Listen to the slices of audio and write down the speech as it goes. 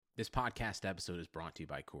This podcast episode is brought to you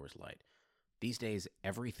by Coors Light. These days,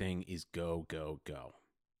 everything is go, go, go.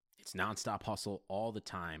 It's nonstop hustle all the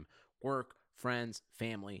time. Work, friends,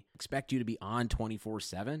 family expect you to be on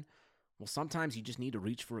 24/7. Well, sometimes you just need to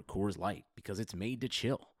reach for a Coors Light because it's made to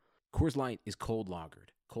chill. Coors Light is cold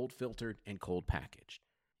lagered, cold filtered, and cold packaged.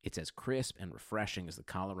 It's as crisp and refreshing as the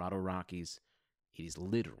Colorado Rockies. It is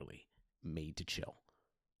literally made to chill.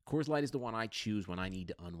 Coors Light is the one I choose when I need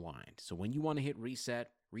to unwind. So when you want to hit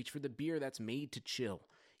reset, reach for the beer that's made to chill.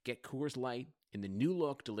 Get Coors Light in the new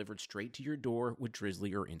look delivered straight to your door with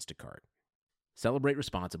Drizzly or Instacart. Celebrate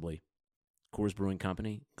responsibly. Coors Brewing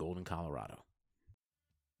Company, Golden, Colorado.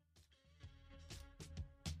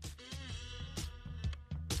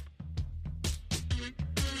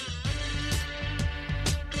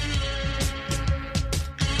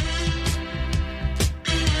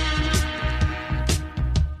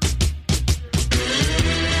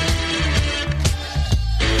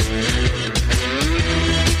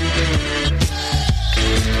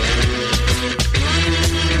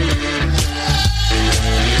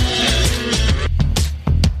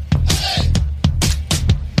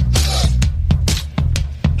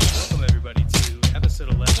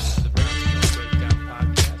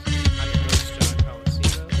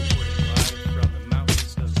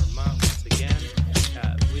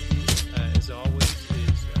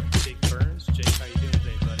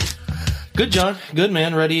 Good, John. Good,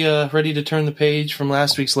 man. Ready to turn the page from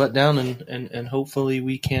last week's letdown, and hopefully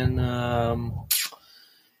we can,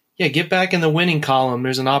 get back in the winning column.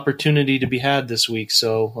 There's an opportunity to be had this week,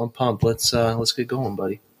 so I'm pumped. Let's get going,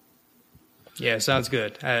 buddy. Yeah, sounds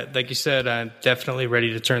good. Like you said, I'm definitely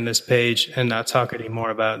ready to turn this page and not talk anymore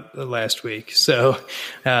about last week. So,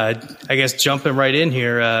 I guess jumping right in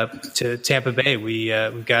here to Tampa Bay,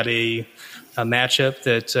 we've got a matchup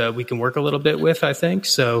that we can work a little bit with, I think.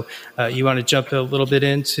 So you want to jump a little bit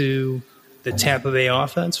into the Tampa Bay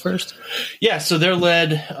offense first? Yeah, so they're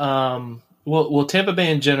led Tampa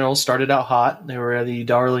Bay in general started out hot. They were the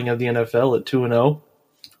darling of the NFL at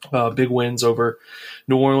 2-0. Big wins over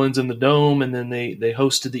New Orleans in the Dome, and then they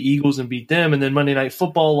hosted the Eagles and beat them. And then Monday Night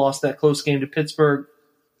Football lost that close game to Pittsburgh,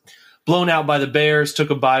 blown out by the Bears,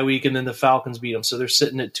 took a bye week, and then the Falcons beat them. So they're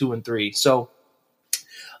sitting at 2-3. So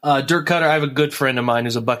Dirk Cutter, I have a good friend of mine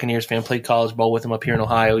who's a Buccaneers fan, played college ball with him up here in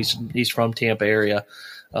Ohio. He's from Tampa area.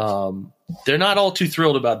 They're not all too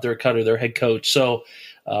thrilled about Dirk Cutter, their head coach. So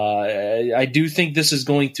I do think this is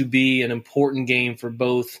going to be an important game for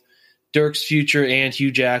both Dirk's future and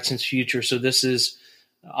Hugh Jackson's future. So this is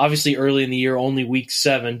obviously early in the year, only week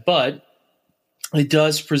 7, but it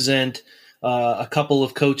does present a couple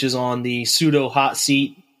of coaches on the pseudo hot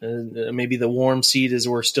seat, maybe the warm seat as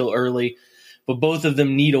we're still early. But both of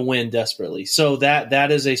them need a win desperately. So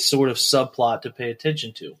that is a sort of subplot to pay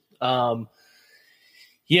attention to. What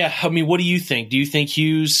do you think? Do you think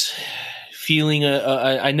Hugh's feeling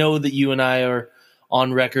I know that you and I are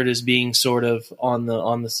on record as being sort of on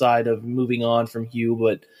the side of moving on from Hugh,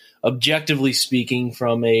 but objectively speaking,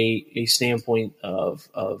 from a standpoint of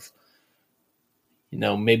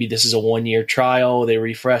maybe this is a 1-year trial, they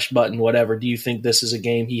refresh button, whatever. Do you think this is a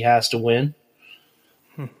game he has to win?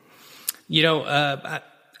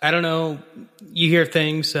 I don't know. You hear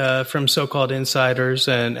things from so-called insiders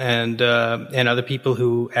and other people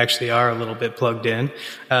who actually are a little bit plugged in,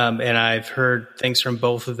 and I've heard things from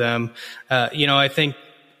both of them. I think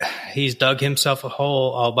he's dug himself a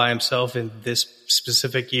hole all by himself in this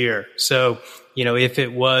specific year. So, if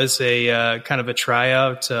it was a kind of a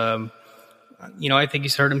tryout, I think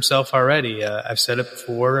he's hurt himself already. I've said it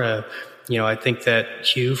before. I think that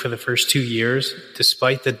Hugh, for the first 2 years,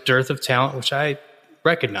 despite the dearth of talent, which I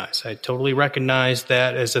recognize, I totally recognize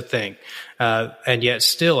that as a thing. And yet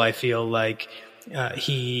still I feel like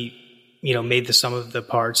he, made the sum of the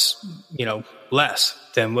parts, less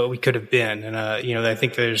than what we could have been. And, I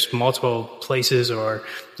think there's multiple places or,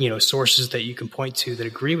 sources that you can point to that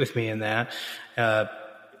agree with me in that.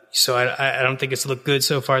 So I don't think it's looked good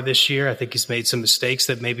so far this year. I think he's made some mistakes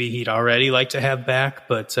that maybe he'd already like to have back,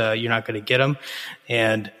 but you're not going to get them.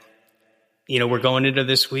 And, we're going into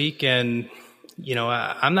this week and,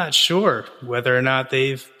 I'm not sure whether or not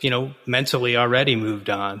they've, mentally already moved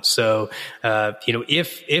on. So,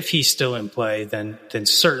 if he's still in play, then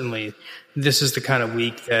certainly this is the kind of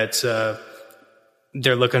week that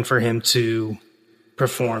they're looking for him to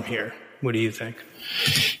perform here. What do you think?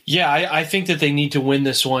 Yeah, I think that they need to win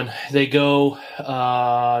this one. They go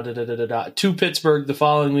to Pittsburgh the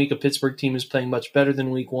following week. A Pittsburgh team is playing much better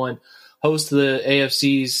than week 1. Host the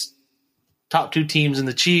AFC's top 2 teams in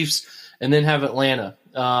the Chiefs, and then have Atlanta.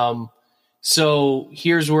 So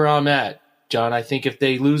here's where I'm at. John. I think if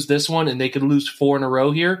they lose this one, and they could lose 4 in a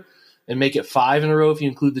row here and make it 5 in a row if you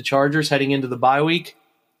include the Chargers heading into the bye week,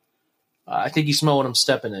 I think you smell what I'm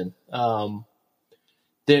stepping in.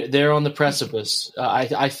 They're on the precipice.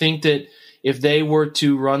 I think that if they were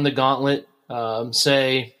to run the gauntlet,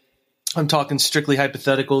 say, I'm talking strictly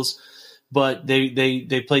hypotheticals, but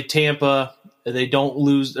they play Tampa, they don't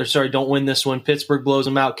win this one. Pittsburgh blows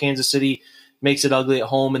them out. Kansas City makes it ugly at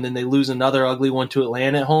home, and then they lose another ugly one to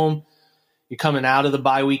Atlanta at home. You're coming out of the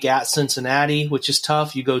bye week at Cincinnati, which is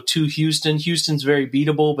tough. You go to Houston. Houston's very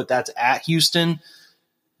beatable, but that's at Houston.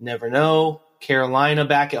 Never know. Carolina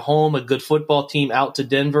back at home, a good football team, out to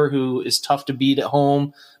Denver, who is tough to beat at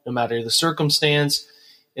home no matter the circumstance,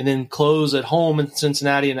 and then close at home in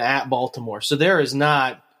Cincinnati and at Baltimore. So there is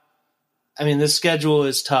not – I mean, this schedule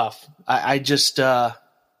is tough.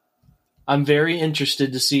 I'm very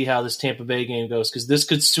interested to see how this Tampa Bay game goes, because this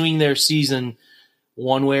could swing their season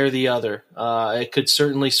one way or the other. It could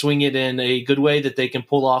certainly swing it in a good way that they can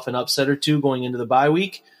pull off an upset or two going into the bye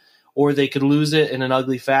week, or they could lose it in an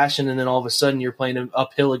ugly fashion, and then all of a sudden you're playing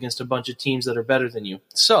uphill against a bunch of teams that are better than you.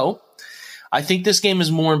 So I think this game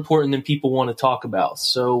is more important than people want to talk about.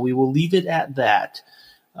 So we will leave it at that,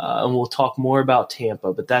 and we'll talk more about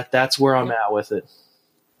Tampa. But that's where I'm at with it.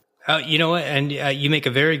 You know what? And you make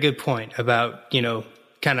a very good point about,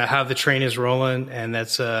 kind of how the train is rolling. And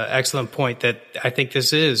that's an excellent point, that I think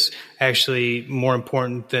this is actually more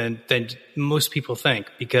important than most people think,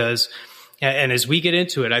 because, and as we get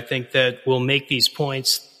into it, I think that we'll make these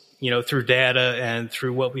points, through data and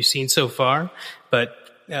through what we've seen so far. But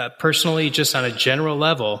personally, just on a general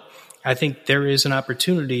level, I think there is an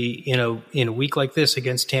opportunity, in a week like this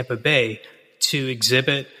against Tampa Bay to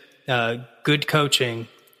exhibit good coaching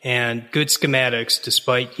and good schematics,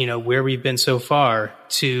 despite, where we've been so far,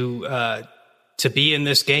 to be in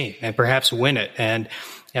this game and perhaps win it. And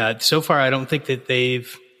so far, I don't think that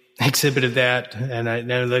they've exhibited that. And I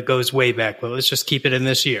know that goes way back, but let's just keep it in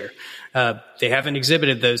this year. They haven't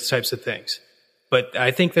exhibited those types of things. But I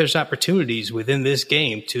think there's opportunities within this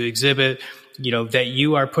game to exhibit, that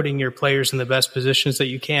you are putting your players in the best positions that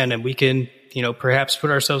you can, and we can, perhaps put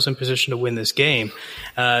ourselves in position to win this game.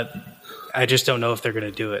 I just don't know if they're going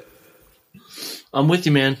to do it. I'm with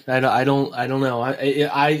you, man. I don't know.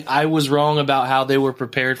 I was wrong about how they were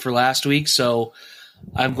prepared for last week, so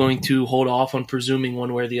I'm going to hold off on presuming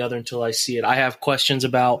one way or the other until I see it. I have questions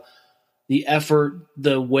about the effort,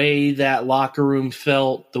 the way that locker room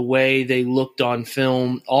felt, the way they looked on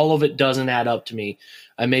film. All of it doesn't add up to me.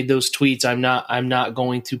 I made those tweets. I'm not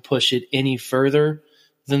going to push it any further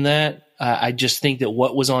than that. I just think that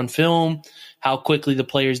what was on film, how quickly the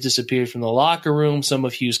players disappeared from the locker room, some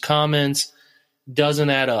of Hugh's comments, doesn't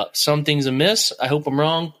add up. Something's amiss. I hope I'm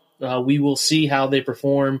wrong. We will see how they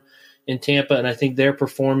perform in Tampa, and I think their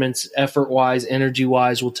performance, effort-wise,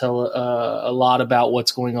 energy-wise, will tell a lot about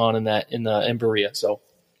what's going on in Berea. So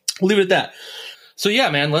we'll leave it at that. So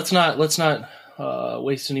yeah, man, let's not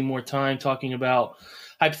waste any more time talking about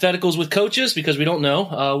hypotheticals with coaches, because we don't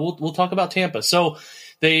know. We'll talk about Tampa. So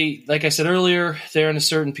they, like I said earlier, they're in a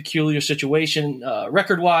certain peculiar situation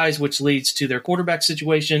record-wise, which leads to their quarterback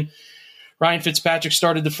situation. Ryan Fitzpatrick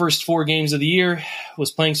started the first 4 games of the year, was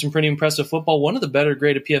playing some pretty impressive football. One of the better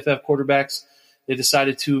graded PFF quarterbacks. They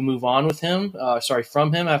decided to move on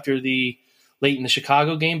from him after the late in the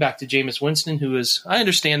Chicago game, back to Jameis Winston, who is, I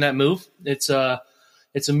understand that move. It's a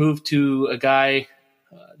move to a guy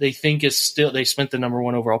they think is still, they spent the number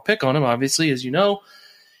 1 overall pick on him, obviously, as you know.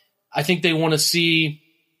 I think they want to see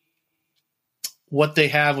what they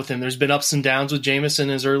have with him. There's been ups and downs with Jameis in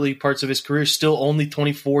his early parts of his career, still only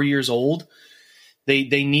 24 years old. They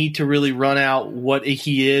need to really run out what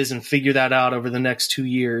he is and figure that out over the next 2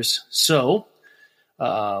 years. So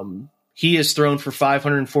he has thrown for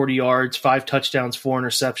 540 yards, 5 touchdowns, 4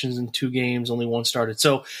 interceptions in 2 games, only 1 started.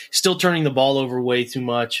 So still turning the ball over way too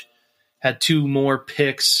much. Had 2 more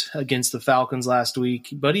picks against the Falcons last week,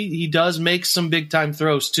 but he does make some big-time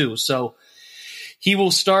throws too. So he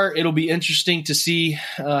will start. It'll be interesting to see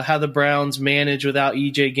how the Browns manage without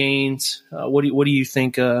EJ Gaines. What do you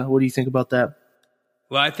think? What do you think about that?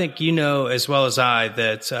 Well, I think as well as I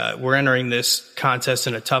that we're entering this contest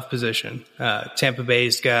in a tough position. Tampa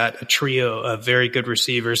Bay's got a trio of very good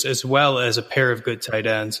receivers as well as a pair of good tight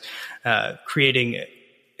ends, creating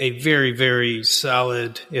a very, very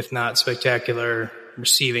solid, if not spectacular,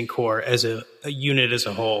 receiving core as a unit as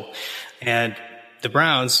a whole. And the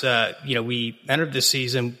Browns, we entered this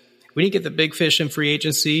season. We didn't get the big fish in free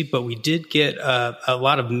agency, but we did get a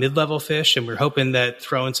lot of mid-level fish, and we're hoping that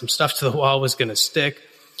throwing some stuff to the wall was going to stick.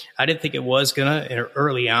 I didn't think it was going to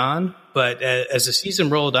early on, but as the season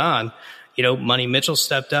rolled on, Money Mitchell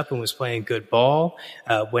stepped up and was playing good ball.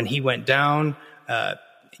 When he went down,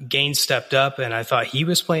 Gaines stepped up, and I thought he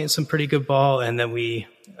was playing some pretty good ball. And then we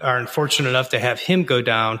are unfortunate enough to have him go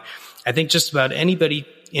down. I think just about anybody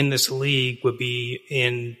in this league would be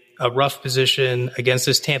in a rough position against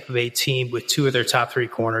this Tampa Bay team with two of their top three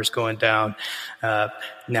corners going down.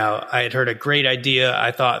 Now, I had heard a great idea,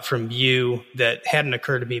 I thought, from you that hadn't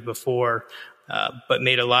occurred to me before, but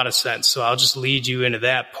made a lot of sense. So I'll just lead you into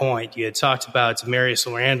that point. You had talked about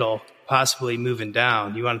Demarius Randall possibly moving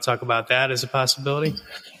down. You want to talk about that as a possibility?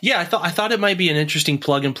 Yeah, I thought it might be an interesting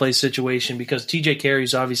plug-and-play situation because TJ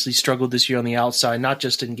Carey's obviously struggled this year on the outside, not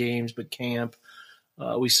just in games, but camp.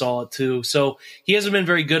 We saw it too. So he hasn't been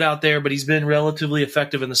very good out there, but he's been relatively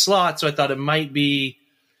effective in the slot. So I thought it might be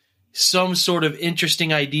some sort of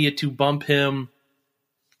interesting idea to bump him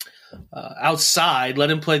outside, let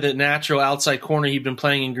him play the natural outside corner he'd been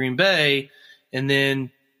playing in Green Bay, and then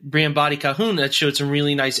Body Cahoon that showed some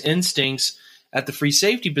really nice instincts at the free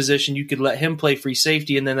safety position. You could let him play free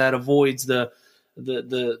safety, and then that avoids the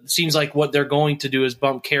seems like what they're going to do is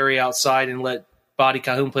bump Carey outside and let Body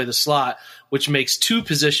Cahoon play the slot, which makes two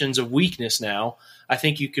positions of weakness now. I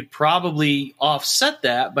think you could probably offset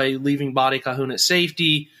that by leaving Body Cahoon at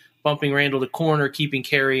safety, bumping Randall to corner, keeping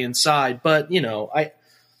Carey inside. But,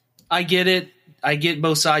 I get it. I get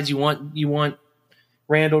both sides. You want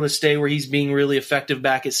Randall to stay where he's being really effective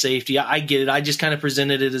back at safety. I get it. I just kind of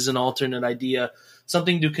presented it as an alternate idea,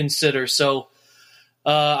 something to consider. So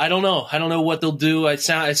I don't know. I don't know what they'll do. It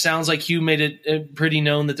sounds like Hugh made it pretty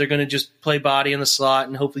known that they're going to just play Body in the slot,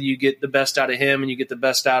 and hopefully you get the best out of him, and you get the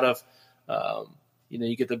best out of,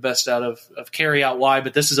 Carey out wide.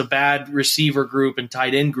 But this is a bad receiver group and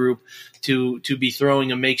tight end group to be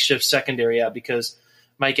throwing a makeshift secondary at, because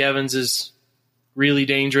Mike Evans is really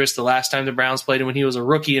dangerous. The last time the Browns played him when he was a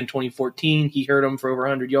rookie in 2014, he hurt him for over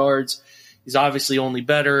 100 yards. He's obviously only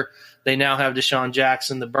better. They now have Deshaun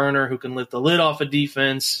Jackson, the burner, who can lift the lid off a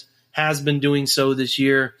defense, has been doing so this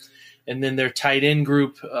year. And then their tight end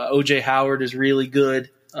group, O.J. Howard is really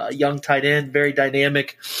good. Young tight end, very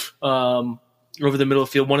dynamic over the middle of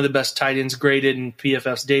the field. One of the best tight ends graded in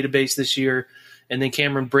PFF's database this year. And then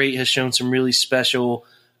Cameron Brate has shown some really special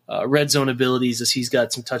red zone abilities as he's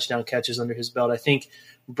got some touchdown catches under his belt. I think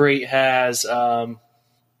Brate has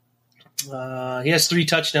he has 3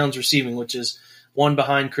 touchdowns receiving, which is one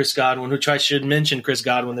behind Chris Godwin, which I should mention. Chris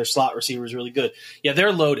Godwin, their slot receiver, is really good. Yeah,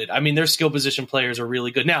 they're loaded. I mean, their skill position players are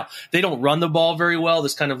really good. Now, they don't run the ball very well.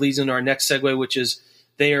 This kind of leads into our next segue, which is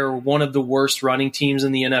they are one of the worst running teams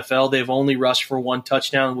in the NFL. They've only rushed for 1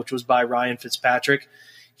 touchdown, which was by Ryan Fitzpatrick.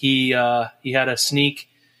 He had a sneak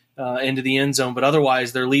into the end zone, but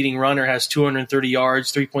otherwise their leading runner has 230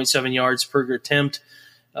 yards, 3.7 yards per attempt.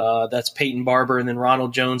 That's Peyton Barber, and then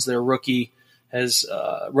Ronald Jones, their rookie, has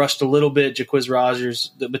rushed a little bit. Jaquiz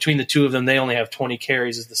Rogers, between the two of them, they only have 20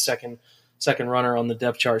 carries as the second runner on the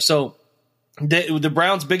depth chart. So the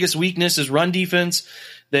Browns' biggest weakness is run defense.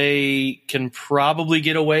 They can probably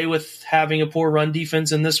get away with having a poor run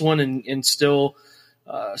defense in this one and still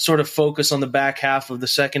sort of focus on the back half of the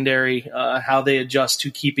secondary, how they adjust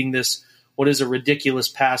to keeping this, what is a ridiculous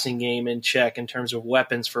passing game, in check in terms of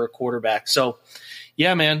weapons for a quarterback. So,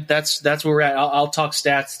 yeah, man, that's where we're at. I'll talk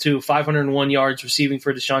stats too. 501 yards receiving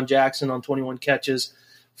for Deshaun Jackson on 21 catches,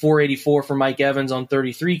 484 for Mike Evans on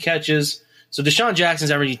 33 catches. So Deshaun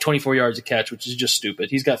Jackson's averaging 24 yards a catch, which is just stupid.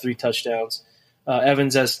 He's got 3 touchdowns.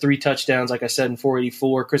 Evans has 3 touchdowns, like I said, in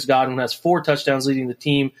 484. Chris Godwin has 4 touchdowns, leading the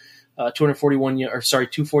team,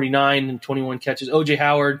 249 and 21 catches. O.J.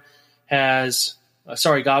 Howard has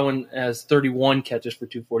Godwin has 31 catches for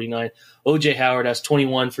 249. O.J. Howard has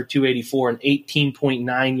 21 for 284 and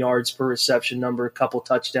 18.9 yards per reception number, a couple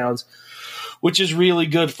touchdowns, which is really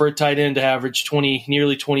good for a tight end to average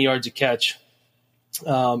nearly 20 yards a catch.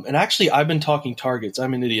 And actually, I've been talking targets.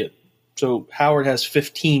 I'm an idiot. So Howard has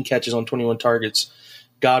 15 catches on 21 targets.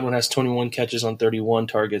 Godwin has 21 catches on 31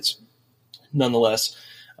 targets. Nonetheless,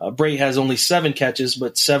 Brate has only 7 catches,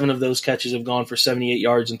 but 7 of those catches have gone for 78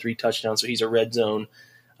 yards and 3 touchdowns. So he's a red zone,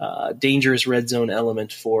 dangerous red zone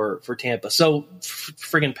element for Tampa. So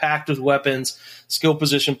friggin' packed with weapons. Skill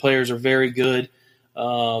position players are very good.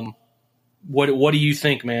 What do you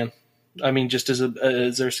think, man? I mean, just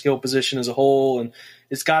as their skill position as a whole, and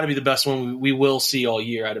it's got to be the best one we will see all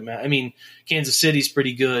year. I mean, Kansas City's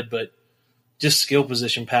pretty good, but just skill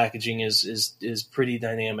position packaging is pretty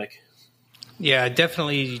dynamic. Yeah, I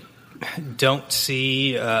definitely don't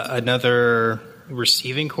see another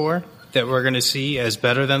receiving core that we're going to see as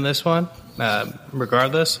better than this one.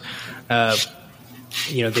 Regardless,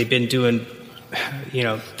 they've been doing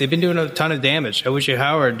a ton of damage. O.J.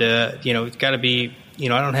 Howard, got to be I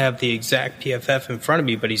don't have the exact PFF in front of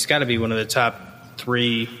me, but he's got to be one of the top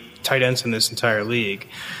 3 tight ends in this entire league.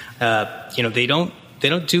 They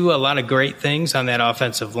don't do a lot of great things on that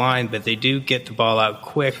offensive line, but they do get the ball out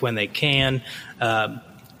quick when they can.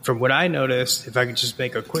 From what I noticed, if I could just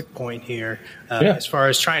make a quick point here, as far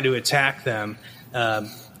as trying to attack them,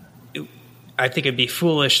 I think it'd be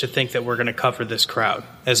foolish to think that we're going to cover this crowd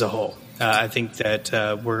as a whole. I think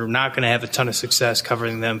that we're not going to have a ton of success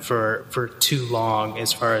covering them for too long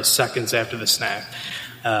as far as seconds after the snap.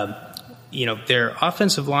 Their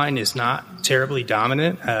offensive line is not terribly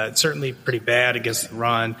dominant. It's certainly pretty bad against the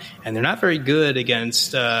run, and they're not very good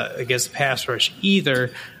against the pass rush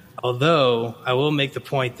either. Although I will make the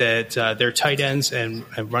point that their tight ends and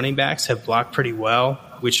running backs have blocked pretty well,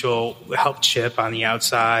 which will help chip on the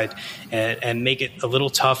outside and make it a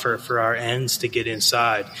little tougher for our ends to get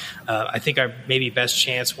inside. I think our maybe best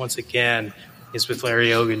chance once again is with Larry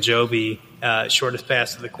Ogunjobi, shortest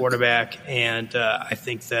pass to the quarterback, and I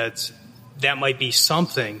think that might be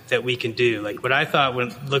something that we can do. Like what I thought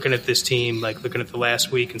when looking at this team, like looking at the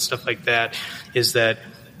last week and stuff like that, is that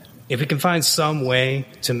if we can find some way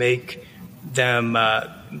to make them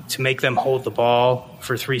hold the ball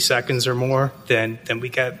for 3 seconds or more, then we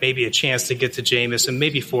got maybe a chance to get to Jameis and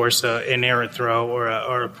maybe force an errant throw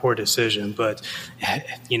or a poor decision. But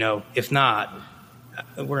if not,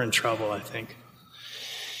 we're in trouble, I think.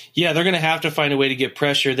 Yeah, they're going to have to find a way to get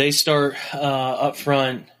pressure. They start up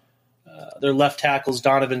front. Their left tackle's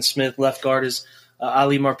Donovan Smith. Left guard is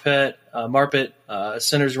Ali Marpet.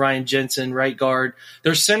 Center's Ryan Jensen. Right guard.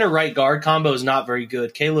 Their center-right guard combo is not very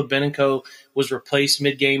good. Caleb Benenko was replaced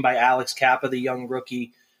mid-game by Alex Kappa, the young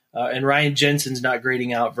rookie. And Ryan Jensen's not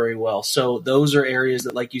grading out very well. So those are areas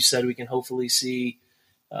that, like you said, we can hopefully see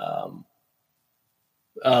Larry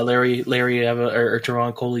or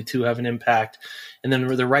Teron Coley too have an impact. And then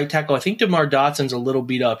the right tackle, I think DeMar Dotson's a little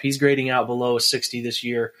beat up. He's grading out below a 60 this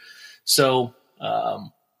year. So,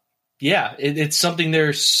 it's something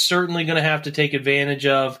they're certainly going to have to take advantage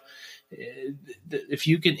of. If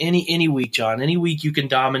you can, any week, John, any week you can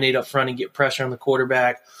dominate up front and get pressure on the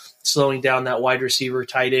quarterback, slowing down that wide receiver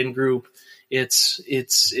tight end group, it's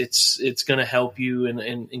going to help you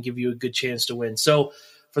and give you a good chance to win. So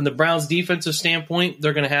from the Browns defensive standpoint,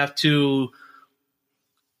 they're going to have to,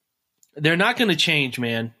 they're not going to change,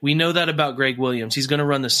 man. We know that about Greg Williams. He's going to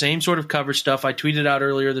run the same sort of coverage stuff. I tweeted out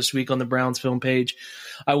earlier this week on the Browns film page.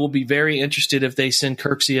 I will be very interested if they send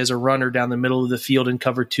Kirksey as a runner down the middle of the field in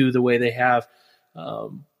cover 2 the way they have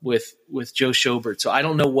with Joe Schobert. So I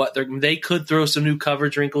don't know what they could throw some new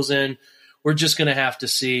coverage wrinkles in. We're just going to have to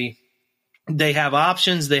see. They have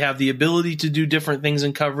options. They have the ability to do different things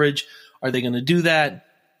in coverage. Are they going to do that?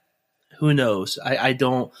 Who knows? I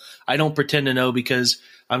don't pretend to know because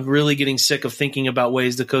I'm really getting sick of thinking about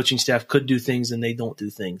ways the coaching staff could do things and they don't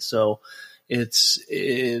do things. So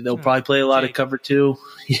they'll probably play a lot of cover 2.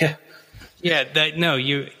 Yeah. Yeah,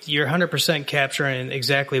 you're 100% capturing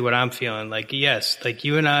exactly what I'm feeling. Like, yes, like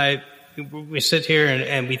you and I, we sit here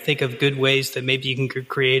and we think of good ways that maybe you can get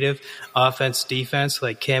creative offense, defense.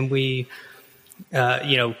 Like, can we,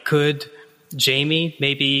 could Jamie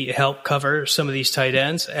maybe help cover some of these tight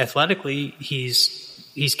ends? Athletically,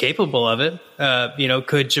 he's capable of it.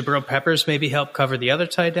 Could Jabril Peppers maybe help cover the other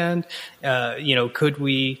tight end? Could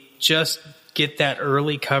we just get that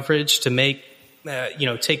early coverage to make,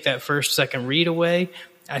 take that first, second read away?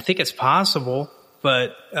 I think it's possible,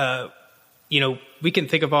 but, we can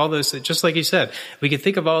think of all this, just like you said, we can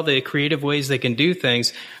think of all the creative ways they can do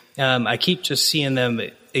things. I keep just seeing them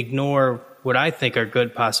ignore what I think are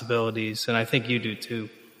good possibilities, and I think you do too.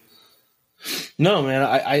 No, man,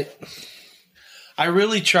 I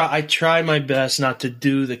really try. I try my best not to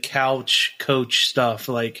do the couch coach stuff.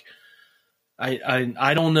 Like,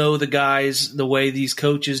 I don't know the guys the way these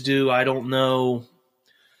coaches do. I don't know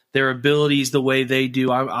their abilities the way they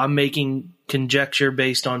do. I'm making conjecture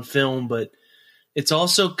based on film, but it's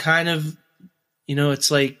also kind of,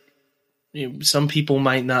 it's like, some people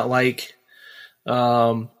might not like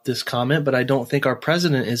this comment, but I don't think our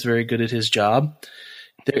president is very good at his job.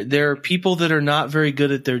 There are people that are not very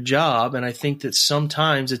good at their job, and I think that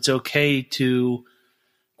sometimes it's okay to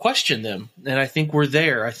question them. And I think we're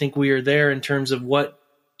there. I think we are there in terms of what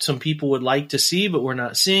some people would like to see, but we're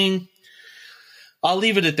not seeing. I'll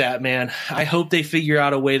leave it at that, man. I hope they figure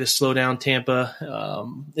out a way to slow down Tampa.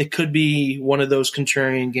 It could be one of those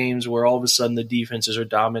contrarian games where all of a sudden the defenses are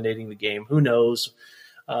dominating the game. Who knows?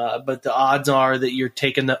 But the odds are that you're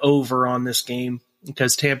taking the over on this game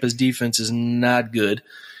because Tampa's defense is not good.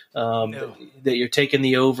 No. That you're taking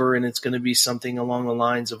the over and it's going to be something along the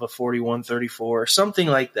lines of a 41-34 or something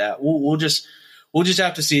like that. We'll we'll just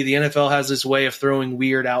have to see. The NFL has this way of throwing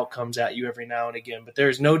weird outcomes at you every now and again, but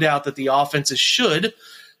there's no doubt that the offenses should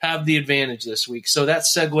have the advantage this week. So that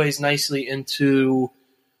segues nicely into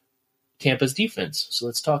Tampa's defense. So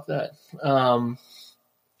let's talk that.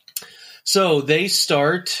 So they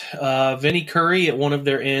start Vinny Curry at one of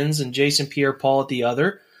their ends and Jason Pierre-Paul at the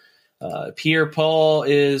other. Pierre-Paul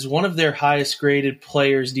is one of their highest graded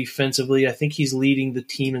players defensively. I think he's leading the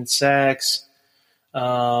team in sacks.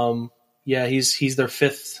 He's their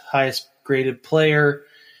fifth highest graded player.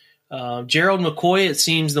 Gerald McCoy, it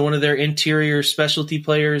seems one of their interior specialty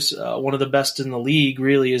players, one of the best in the league,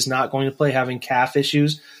 really is not going to play, having calf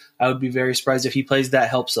issues. I would be very surprised if he plays. That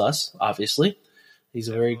helps us, obviously. He's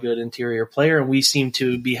a very good interior player, and we seem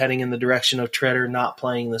to be heading in the direction of Treader not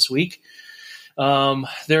playing this week.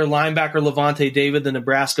 Their linebacker, Levante David, the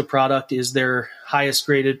Nebraska product, is their highest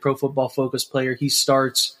graded Pro Football Focus player. He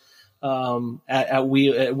starts at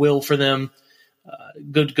will for them.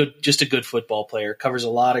 Good, just a good football player. Covers a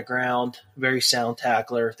lot of ground. Very sound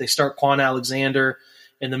tackler. They start Quan Alexander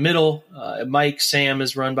in the middle. Mike Sam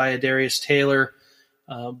is run by Adarius Taylor.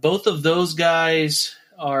 Both of those guys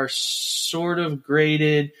are sort of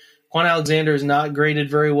graded. Quan Alexander is not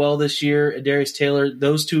graded very well this year. Adarius Taylor,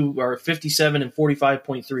 those two are 57 and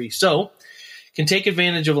 45.3. So can take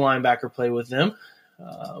advantage of a linebacker play with them.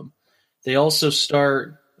 They also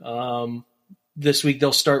start this week.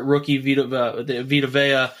 They'll start rookie Vita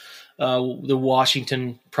Vea. The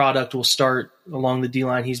Washington product will start along the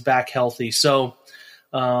D-line. He's back healthy. So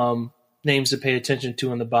names to pay attention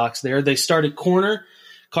to in the box there. They start at corner.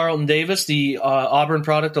 Carlton Davis, the Auburn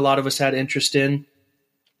product, a lot of us had interest in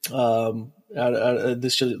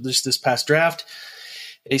this past draft.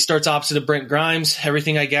 He starts opposite of Brent Grimes.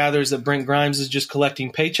 Everything I gather is that Brent Grimes is just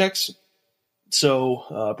collecting paychecks.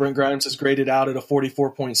 So Brent Grimes is graded out at a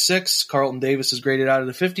 44.6. Carlton Davis is graded out at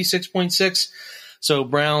a 56.6. So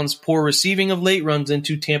Brown's poor receiving of late runs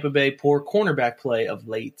into Tampa Bay poor cornerback play of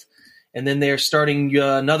late. And then they're starting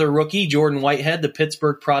another rookie, Jordan Whitehead, the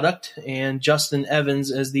Pittsburgh product, and Justin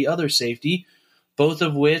Evans as the other safety, both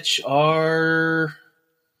of which are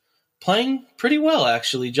playing pretty well,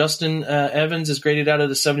 actually. Justin Evans is graded out at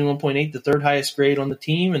a 71.8, the third highest grade on the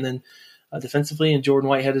team, and then defensively, and Jordan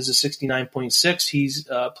Whitehead is a 69.6. He's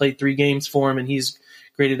played 3 games for him, and he's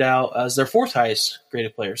graded out as their fourth highest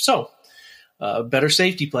graded player. So better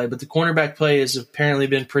safety play, but the cornerback play has apparently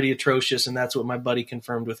been pretty atrocious, and that's what my buddy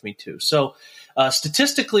confirmed with me too. So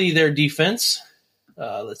statistically, their defense,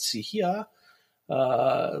 let's see here,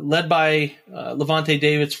 led by Levante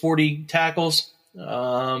David's 40 tackles.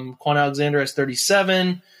 Quan Alexander has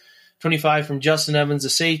 37, 25 from Justin Evans,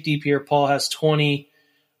 a safety. Pierre-Paul has 20,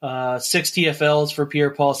 6 TFLs for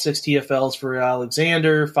Pierre-Paul, 6 TFLs for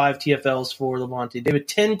Alexander, 5 TFLs for Levante David,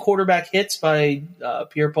 10 quarterback hits by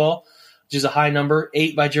Pierre-Paul, which is a high number,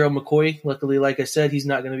 8 by Gerald McCoy. Luckily, like I said, he's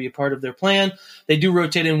not going to be a part of their plan. They do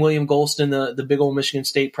rotate in William Golston, the big old Michigan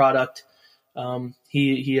State product.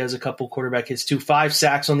 He has a couple quarterback hits too. 5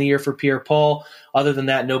 sacks on the year for Pierre-Paul. Other than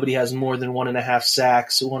that, nobody has more than 1.5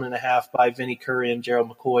 sacks, 1.5 by Vinny Curry and Gerald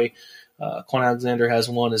McCoy. Quan Alexander has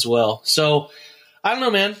 1 as well. So I don't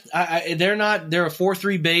know, man. They're a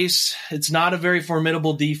 4-3 base. It's not a very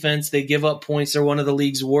formidable defense. They give up points. They're one of the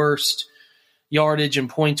league's worst yardage and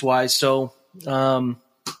points wise. So, what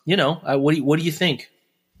do you think?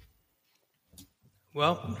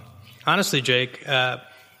 Well, honestly, Jake, and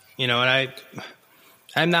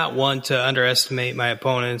I'm not one to underestimate my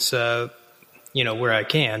opponents, where I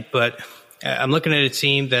can, but I'm looking at a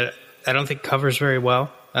team that I don't think covers very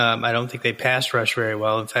well. I don't think they pass rush very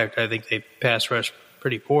well. In fact, I think they pass rush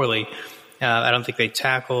pretty poorly. I don't think they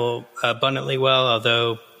tackle abundantly well,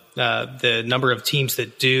 although the number of teams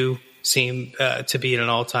that do seem to be at an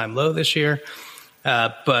all-time low this year.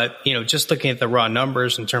 But, just looking at the raw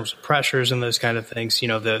numbers in terms of pressures and those kind of things,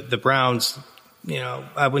 the Browns,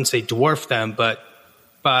 I wouldn't say dwarf them, but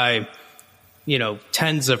by,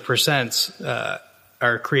 tens of percents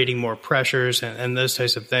are creating more pressures and those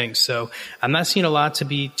types of things. So I'm not seeing a lot to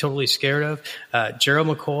be totally scared of. Gerald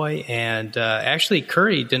McCoy and actually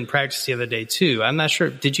Curry didn't practice the other day too. I'm not sure.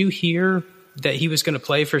 Did you hear that he was going to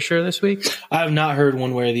play for sure this week? I have not heard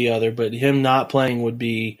one way or the other, but him not playing would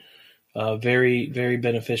be very, very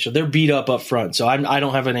beneficial. They're beat up front, so I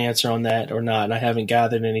don't have an answer on that or not, and I haven't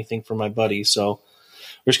gathered anything from my buddy, so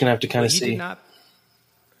we're just going to have to kind of see.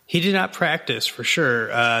 He did not practice for sure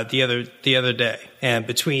the other day. And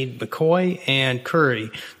between McCoy and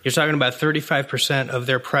Curry, you're talking about 35% of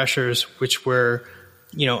their pressures, which were,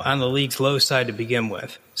 on the league's low side to begin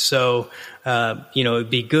with. So, it'd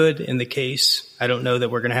be good in the case. I don't know that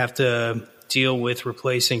we're going to have to deal with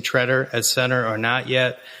replacing Treader at center or not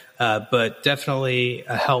yet. but definitely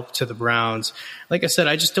a help to the Browns. Like I said,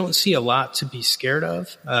 I just don't see a lot to be scared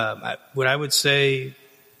of. What I would say,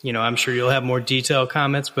 I'm sure you'll have more detailed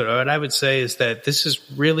comments, but what I would say is that this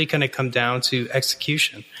is really going to come down to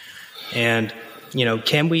execution. And,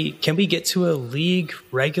 can we get to a league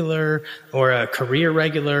regular or a career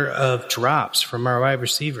regular of drops from our wide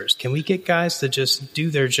receivers? Can we get guys to just do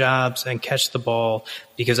their jobs and catch the ball?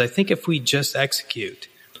 Because I think if we just execute,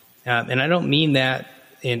 and I don't mean that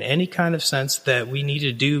in any kind of sense that we need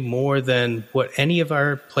to do more than what any of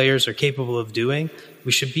our players are capable of doing,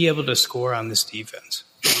 we should be able to score on this defense.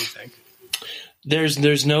 What do you think?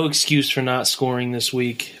 There's no excuse for not scoring this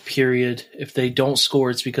week, period. If they don't score,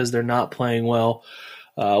 it's because they're not playing well.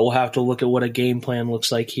 We'll have to look at what a game plan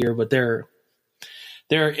looks like here, but there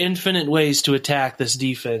are infinite ways to attack this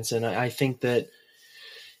defense, and I think that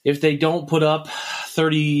if they don't put up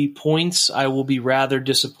 30 points, I will be rather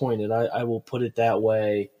disappointed. I will put it that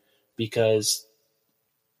way, because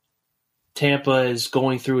Tampa is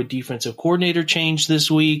going through a defensive coordinator change this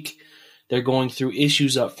week. They're going through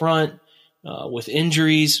issues up front. With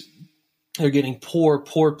injuries, they're getting poor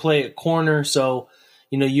play at corner. So,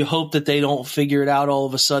 you hope that they don't figure it out all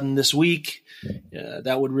of a sudden this week.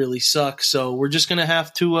 That would really suck. So we're just gonna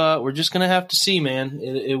have to see, man.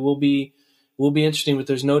 It will be interesting, but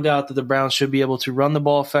there's no doubt that the Browns should be able to run the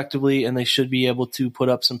ball effectively, and they should be able to put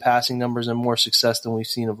up some passing numbers and more success than we've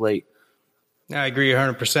seen of late. I agree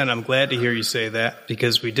 100%. I'm glad to hear you say that,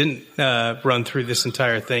 because we didn't run through this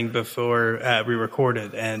entire thing before we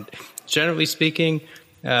recorded. And generally speaking,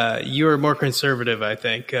 you are more conservative, I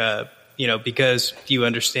think, because you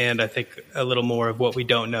understand, I think, a little more of what we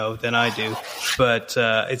don't know than I do. But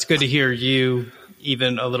it's good to hear you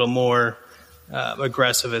even a little more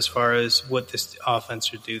aggressive as far as what this offense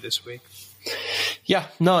should do this week. Yeah,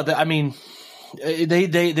 no, the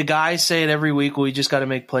guys say it every week. We just got to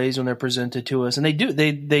make plays when they're presented to us, and they do.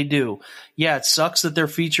 They do. Yeah, it sucks that they're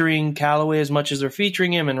featuring Callaway as much as they're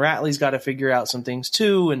featuring him, and Ratley's got to figure out some things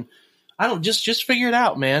too. And I don't just figure it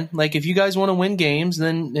out, man. Like, if you guys want to win games,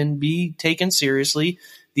 then be taken seriously.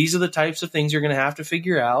 These are the types of things you're going to have to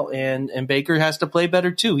figure out, and Baker has to play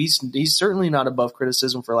better too. He's certainly not above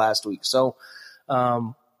criticism for last week. So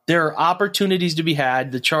there are opportunities to be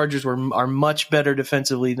had. The Chargers are much better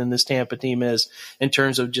defensively than this Tampa team is in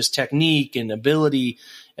terms of just technique and ability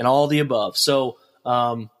and all the above. So,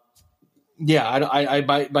 I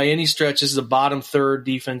by any stretch, this is a bottom third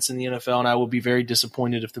defense in the NFL, and I will be very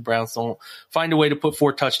disappointed if the Browns don't find a way to put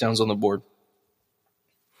 4 touchdowns on the board.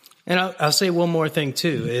 And I'll say one more thing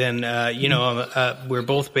too. And, we're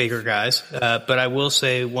both Baker guys, but I will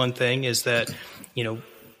say one thing is that,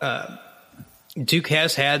 Duke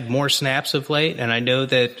has had more snaps of late, and I know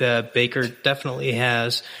that Baker definitely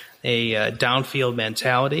has a downfield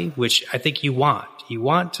mentality, which I think you want. You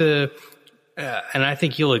want to, and I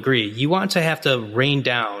think you'll agree, you want to have to rain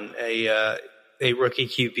down a rookie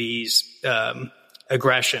QB's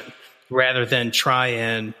aggression rather than try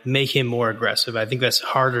and make him more aggressive. I think that's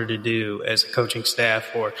harder to do as a coaching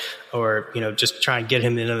staff, or just try and get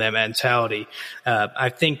him into that mentality. I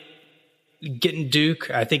think getting Duke,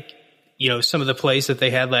 some of the plays that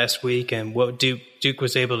they had last week and what Duke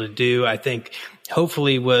was able to do, I think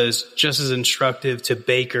hopefully was just as instructive to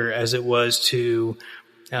Baker as it was to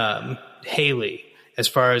Haley, as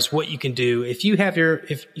far as what you can do. If you have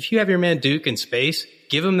your man Duke in space,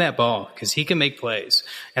 give him that ball, because he can make plays.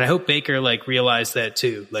 And I hope Baker realized that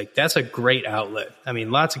too. That's a great outlet. I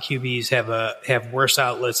mean, lots of QBs have worse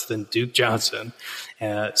outlets than Duke Johnson.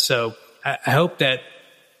 So I hope that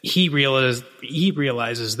he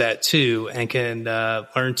realizes that too, and can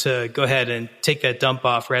learn to go ahead and take that dump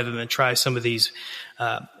off rather than try some of these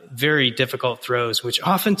very difficult throws, which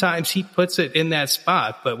oftentimes he puts it in that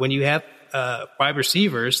spot. But when you have wide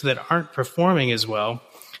receivers that aren't performing as well,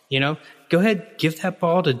 go ahead, give that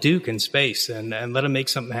ball to Duke in space and let him make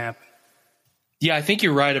something happen. Yeah, I think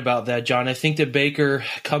you're right about that, John. I think that Baker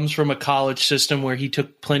comes from a college system where he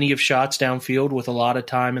took plenty of shots downfield with a lot of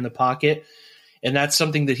time in the pocket. And that's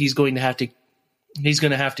something that he's going to have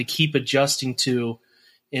to keep adjusting to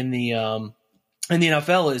in the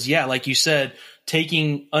NFL is, like you said,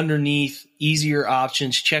 taking underneath easier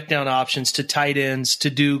options, check down options to tight ends, to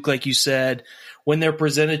Duke, like you said, when they're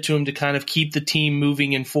presented to him, to kind of keep the team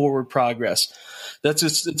moving in forward progress.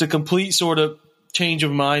 It's a complete sort of change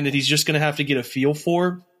of mind that he's just going to have to get a feel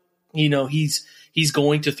for. He's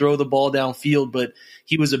going to throw the ball downfield, but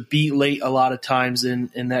he was a beat late a lot of times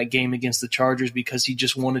in that game against the Chargers because he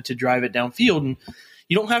just wanted to drive it downfield. And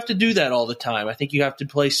you don't have to do that all the time. I think you have to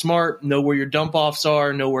play smart, know where your dump offs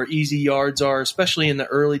are, know where easy yards are, especially in the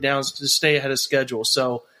early downs, to stay ahead of schedule.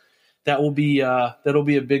 So that'll be a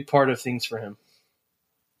big part of things for him.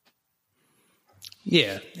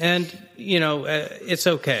 Yeah, and it's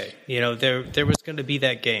okay. There was going to be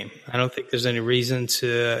that game. I don't think there's any reason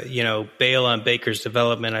to bail on Baker's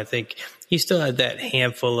development. I think he still had that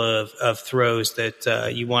handful of throws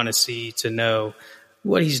that you want to see to know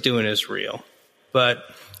what he's doing is real. But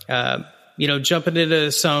jumping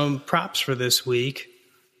into some props for this week,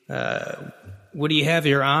 what do you have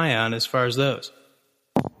your eye on as far as those?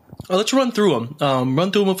 Well, let's run through them.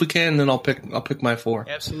 Run through them if we can, and then I'll pick my 4.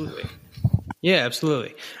 Absolutely. Yeah,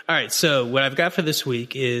 absolutely. All right, so what I've got for this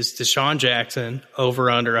week is Deshaun Jackson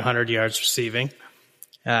over under 100 yards receiving.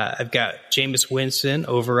 I've got Jameis Winston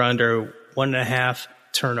over under 1.5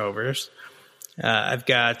 turnovers. I've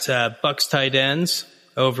got Bucs tight ends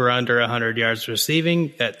over under 100 yards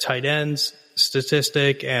receiving. That tight ends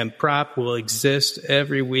statistic and prop will exist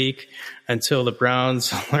every week until the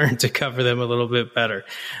Browns learn to cover them a little bit better.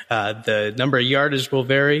 The number of yardage will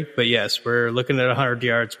vary, but yes, we're looking at 100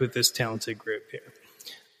 yards with this talented group here.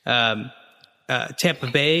 Tampa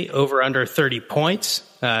Bay over under 30 points.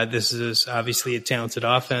 This is obviously a talented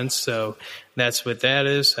offense, so that's what that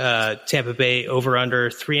is. Tampa Bay over under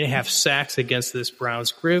 3.5 sacks against this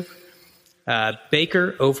Browns group.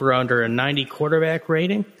 Baker over under a 90 quarterback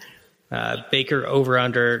rating. Baker over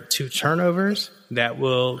under 2 turnovers.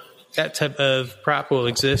 That type of prop will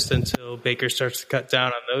exist until Baker starts to cut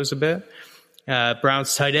down on those a bit.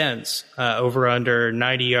 Browns tight ends over under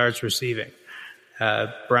 90 yards receiving.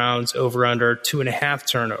 Browns over under 2.5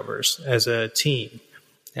 turnovers as a team.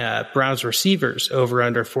 Browns receivers over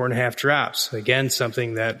under 4.5 drops. Again,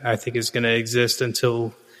 something that I think is going to exist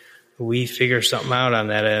until we figure something out on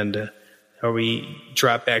that end, or we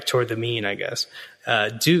drop back toward the mean, I guess.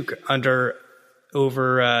 Duke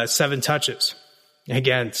over 7 touches.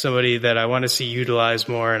 Again, somebody that I want to see utilized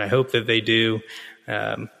more, and I hope that they do.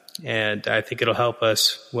 And I think it'll help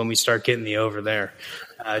us when we start getting the over there.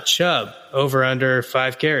 Chubb over under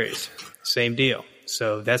 5 carries. Same deal.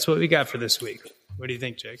 So that's what we got for this week. What do you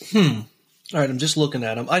think, Jake? All right, I'm just looking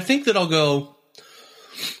at them. I think that I'll go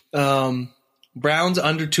Browns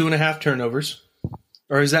under 2.5 turnovers.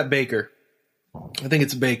 Or is that Baker? I think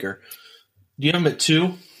it's Baker. Do you have him at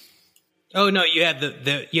 2? Oh no, you have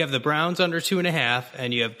the Browns under 2.5,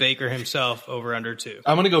 and you have Baker himself over under 2.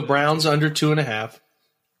 I'm going to go Browns under 2.5.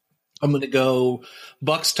 I'm going to go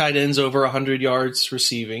Bucs tight ends over 100 yards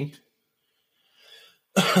receiving.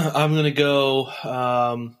 I'm going to go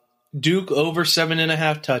Duke over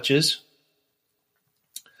 7.5 touches.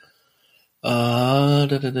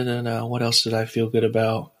 What else did I feel good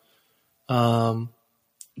about?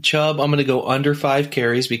 Chubb, I'm going to go under 5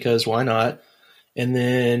 carries because why not? And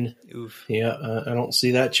then, I don't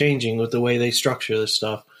see that changing with the way they structure this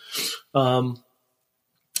stuff. And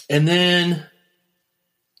then,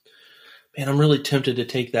 man, I'm really tempted to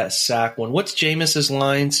take that sack one. What's Jameis's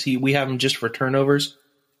lines? We have him just for turnovers?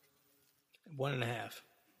 1.5.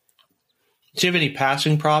 Do you have any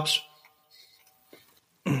passing props?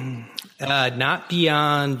 Not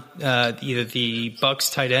beyond either the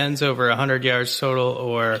Bucs tight ends over 100 yards total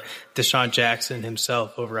or Deshaun Jackson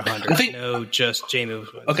himself over 100. I know just Jameis.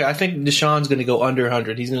 Okay, I think Deshaun's going to go under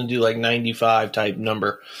 100. He's going to do like 95 type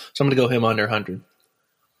number. So I'm going to go him under 100.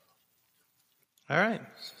 All right.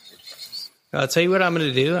 I'll tell you what I'm going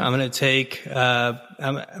to do. I'm going to take. I'm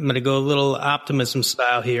going to go a little optimism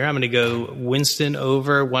style here. I'm going to go Winston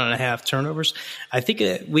over 1.5 turnovers. I think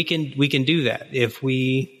we can do that if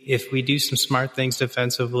we do some smart things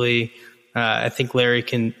defensively. I think Larry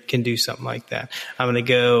can do something like that. I'm going to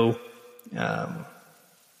go. I'm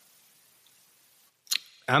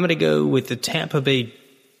going to go with the Tampa Bay.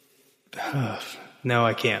 No,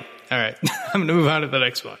 I can't. All right, I'm going to move on to the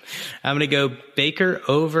next one. I'm going to go Baker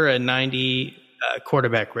over a 90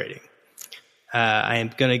 quarterback rating. I am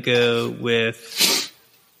going to go with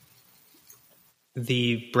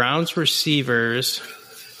the Browns receivers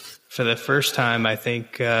for the first time, I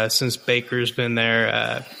think, since Baker's been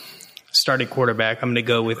there, starting quarterback. I'm going to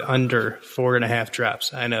go with under 4.5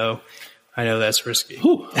 drops. I know that's risky.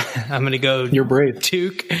 I'm going to go. You're brave,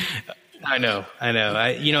 Duke. I know.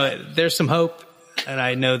 There's some hope. And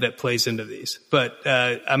I know that plays into these, but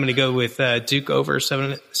I'm going to go with Duke over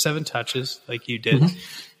seven touches, like you did.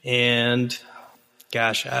 Mm-hmm. And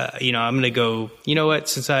gosh, I'm going to go. You know what?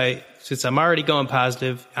 Since I'm already going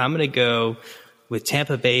positive, I'm going to go with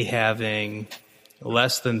Tampa Bay having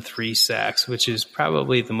less than 3 sacks, which is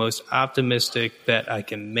probably the most optimistic bet I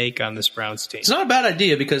can make on this Browns team. It's not a bad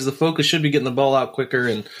idea because the focus should be getting the ball out quicker,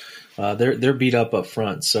 and they're beat up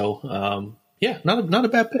front. So not a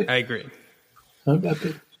bad pick. I agree. Not a bad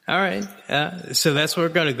pick. All right. So that's what we're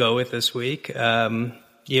going to go with this week.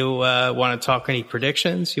 you want to talk any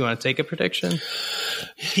predictions? You want to take a prediction?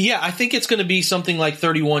 Yeah, I think it's going to be something like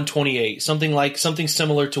 31-28, something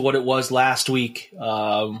similar to what it was last week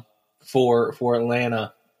for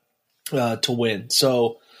Atlanta to win.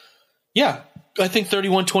 So, yeah, I think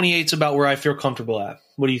 31-28 is about where I feel comfortable at.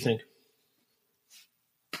 What do you think?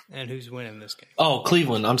 And who's winning this game? Oh,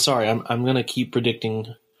 Cleveland. I'm sorry. I'm going to keep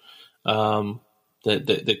predicting that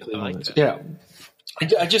Cleveland wins. Yeah. I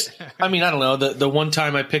don't know. The one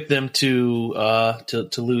time I picked them to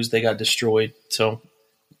lose, they got destroyed. So,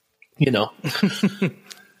 I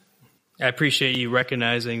appreciate you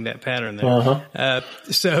recognizing that pattern there.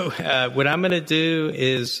 So what I'm going to do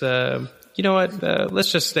is, you know what?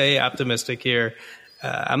 Let's just stay optimistic here.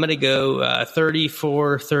 I'm going to go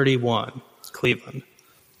 34-31 Cleveland.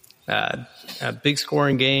 A big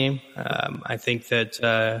scoring game. I think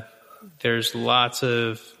that there's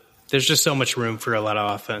just so much room for a lot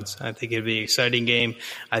of offense. I think it'd be an exciting game.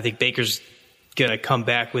 I think Baker's going to come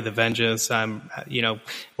back with a vengeance. One of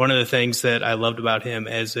the things that I loved about him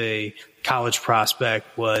as a college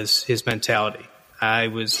prospect was his mentality.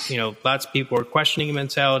 Lots of people were questioning his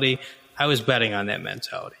mentality. I was betting on that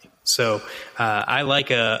mentality. So I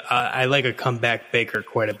like a comeback Baker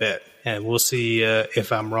quite a bit, and we'll see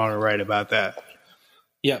if I'm wrong or right about that.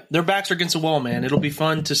 Yeah, their backs are against the wall, man. It'll be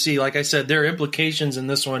fun to see. Like I said, there are implications in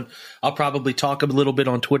this one. I'll probably talk a little bit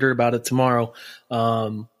on Twitter about it tomorrow.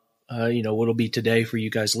 What'll be today for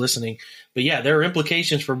you guys listening. But yeah, there are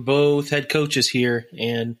implications for both head coaches here,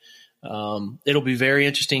 and it'll be very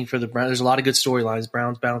interesting for the Browns. There's a lot of good storylines.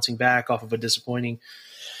 Browns bouncing back off of a disappointing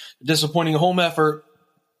home effort.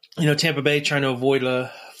 Tampa Bay trying to avoid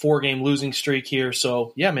a 4-game losing streak here.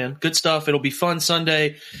 So, yeah, man, good stuff. It'll be fun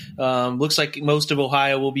Sunday. Looks like most of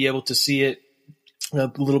Ohio will be able to see it.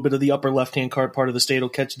 A little bit of the upper left-hand part of the state will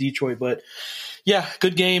catch Detroit. But, yeah,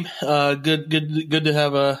 good game. Good to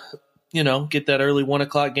have get that early 1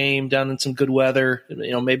 o'clock game down in some good weather.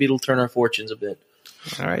 Maybe it'll turn our fortunes a bit.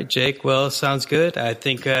 All right, Jake. Well, sounds good. I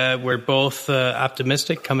think we're both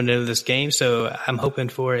optimistic coming into this game, so I'm hoping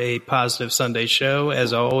for a positive Sunday show,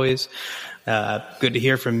 as always. Good to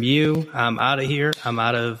hear from you. I'm out of here. I'm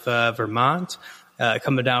out of Vermont,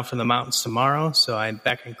 coming down from the mountains tomorrow, so I'm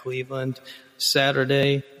back in Cleveland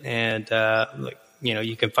Saturday. And,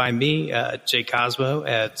 you can find me, Jay Cosmo,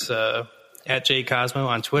 at Jay Cosmo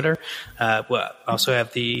on Twitter. Also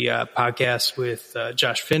have the podcast with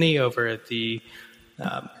Josh Finney over at the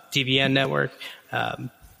TVN network.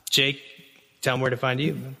 Jake, tell them where to find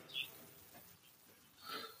you.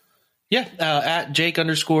 Yeah, at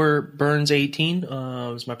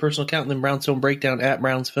Jake_Burns18 is my personal account, and then Browns Film Breakdown at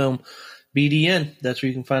Browns Film BDN. That's where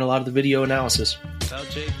you can find a lot of the video analysis. Well,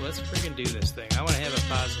 Jake, let's freaking do this thing. I want to have a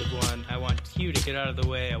positive one. I want Hugh to get out of the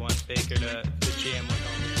way. I want Baker to jam one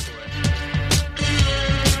home for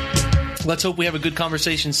us. Let's hope we have a good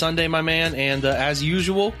conversation Sunday, my man. And as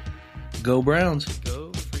usual, go Browns.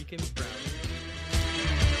 Go freaking Browns.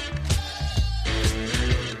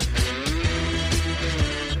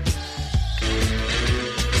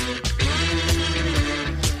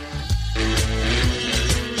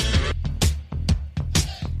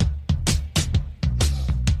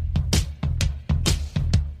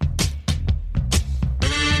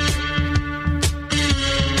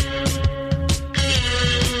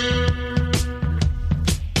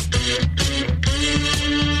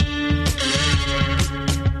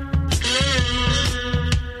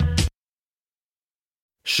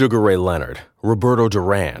 Sugar Ray Leonard, Roberto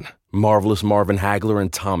Duran, Marvelous Marvin Hagler,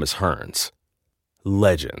 and Thomas Hearns.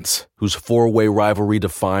 Legends, whose four-way rivalry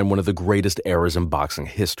defined one of the greatest eras in boxing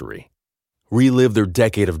history. Relive their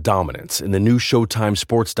decade of dominance in the new Showtime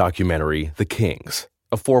sports documentary, The Kings,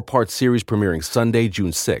 a 4-part series premiering Sunday, June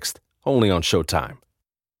 6th, only on Showtime.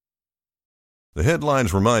 The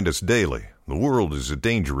headlines remind us daily, the world is a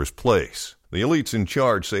dangerous place. The elites in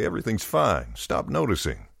charge say everything's fine, stop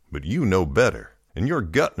noticing. But you know better. And your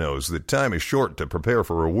gut knows that time is short to prepare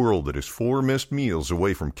for a world that is 4 missed meals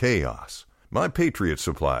away from chaos. My Patriot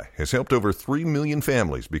Supply has helped over 3 million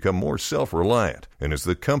families become more self-reliant and is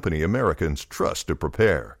the company Americans trust to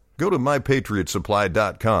prepare. Go to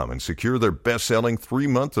MyPatriotSupply.com and secure their best-selling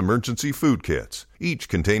 3-month emergency food kits. Each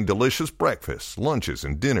contain delicious breakfasts, lunches,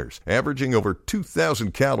 and dinners, averaging over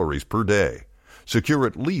 2,000 calories per day. Secure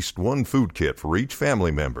at least 1 food kit for each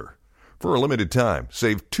family member. For a limited time,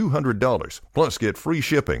 save $200, plus get free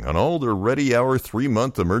shipping on all their Ready Hour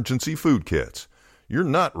 3-month emergency food kits. You're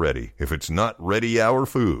not ready if it's not Ready Hour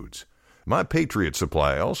Foods. My Patriot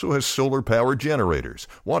Supply also has solar power generators,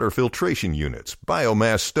 water filtration units,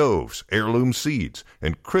 biomass stoves, heirloom seeds,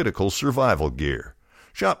 and critical survival gear.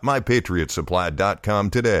 Shop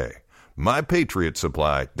MyPatriotSupply.com today.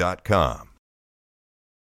 mypatriotsupply.com.